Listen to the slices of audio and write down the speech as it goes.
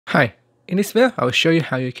Hi, in this video I'll show you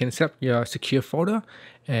how you can set up your secure folder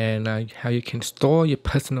and how you can store your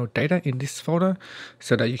personal data in this folder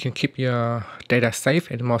so that you can keep your data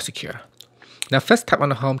safe and more secure. Now first tap on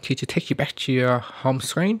the home key to take you back to your home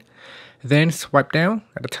screen, then swipe down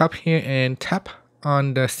at the top here and tap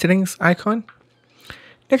on the settings icon.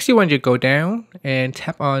 Next you want to go down and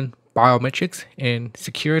tap on biometrics and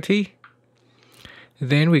security.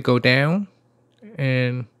 Then we go down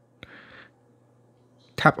and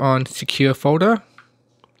tap on secure folder.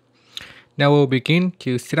 Now we'll begin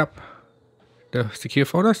to set up the secure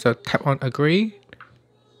folder, so tap on agree.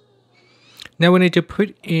 Now we need to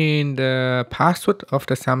put in the password of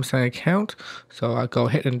the Samsung account, so I'll go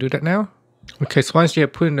ahead and do that now. Okay, so once you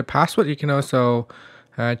have put in the password, you can also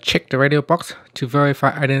check the radio box to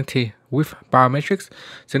verify identity with biometrics.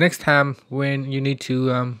 So next time when you need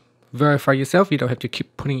to verify yourself, you don't have to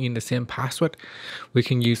keep putting in the same password. We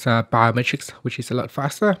can use biometrics, which is a lot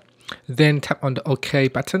faster. Then tap on the OK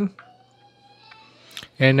button.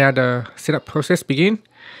 And now the setup process begin.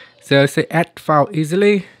 So say add file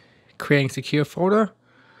easily, creating secure folder.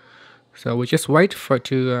 So we just wait for it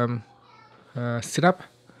to set up.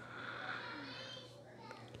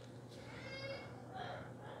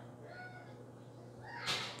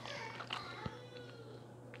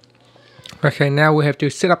 Okay, now we have to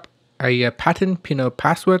set up a pattern, pin or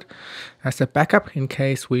password as a backup in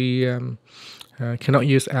case we cannot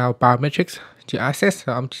use our biometrics to access.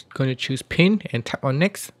 So I'm just going to choose pin and tap on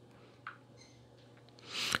next.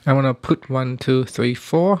 I want to put 1, 2, 3,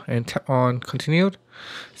 4 and tap on continued.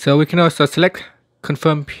 So we can also select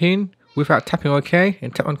confirm pin without tapping OK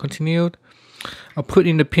and tap on continued. I'll put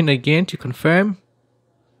in the pin again to confirm.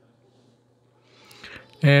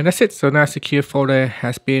 And that's it. So now secure folder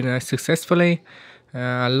has been successfully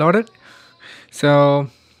loaded. So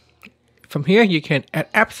from here you can add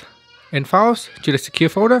apps and files to the secure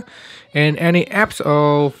folder, and any apps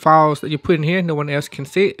or files that you put in here no one else can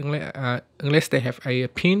see it unless they have a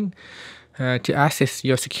pin to access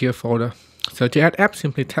your secure folder. So to add app,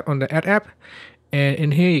 simply tap on the add app, and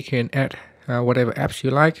in here you can add whatever apps you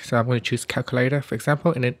like. So I'm going to choose calculator for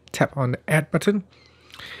example, and then tap on the add button,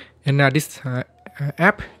 and now this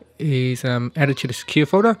app is added to the secure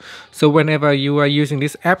folder. So whenever you are using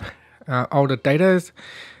this app, all the data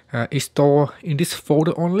is stored in this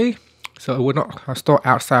folder only, so it will not store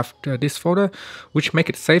outside this folder, which make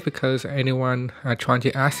it safe because anyone trying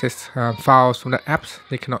to access files from the apps,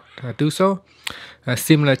 they cannot do so.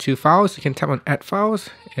 Similar to files, you can tap on add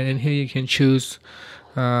files, and in here you can choose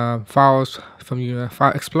files from your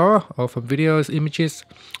file explorer or from videos, images,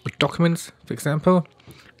 or documents for example,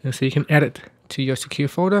 and so you can add it to your secure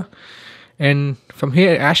folder. And from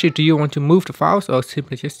here, actually, do you want to move the files or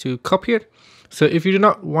simply just to copy it? So if you do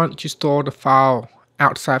not want to store the file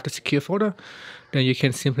outside the secure folder, then you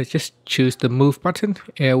can simply just choose the move button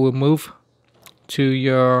and it will move to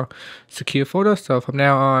your secure folder. So from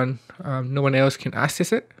now on, no one else can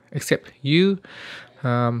access it except you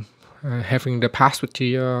having the password to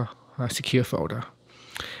your secure folder.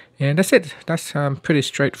 And that's it. That's pretty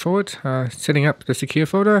straightforward. Setting up the secure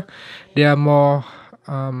folder. There are more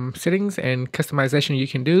settings and customization you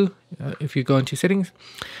can do if you go into settings.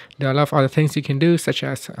 There are a lot of other things you can do, such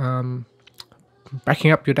as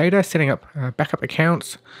backing up your data, setting up backup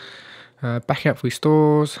accounts, backup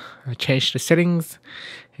restores, change the settings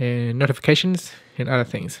and notifications and other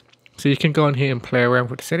things. So you can go in here and play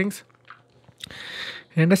around with the settings.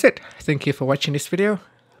 And that's it. Thank you for watching this video.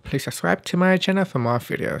 Please subscribe to my channel for more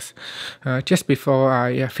videos. Just before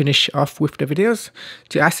I finish off with the videos,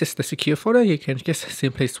 to access the secure folder, you can just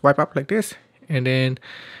simply swipe up like this, and then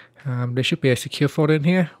there should be a secure folder in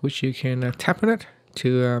here, which you can tap on it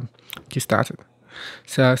to start it.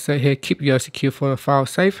 So here, keep your secure folder file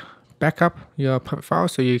safe, backup your private file,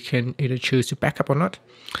 so you can either choose to backup or not.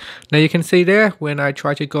 Now you can see there, when I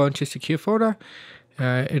try to go into secure folder,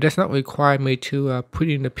 it does not require me to put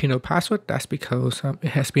in the pin or password. That's because it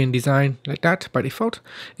has been designed like that by default.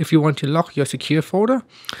 If you want to lock your secure folder,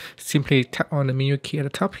 simply tap on the menu key at the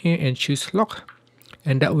top here and choose lock,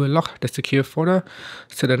 and that will lock the secure folder.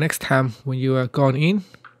 So the next time when you are going in,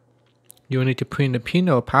 you will need to put in the pin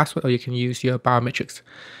or password, or you can use your biometrics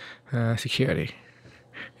security.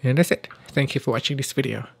 And that's it. Thank you for watching this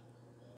video.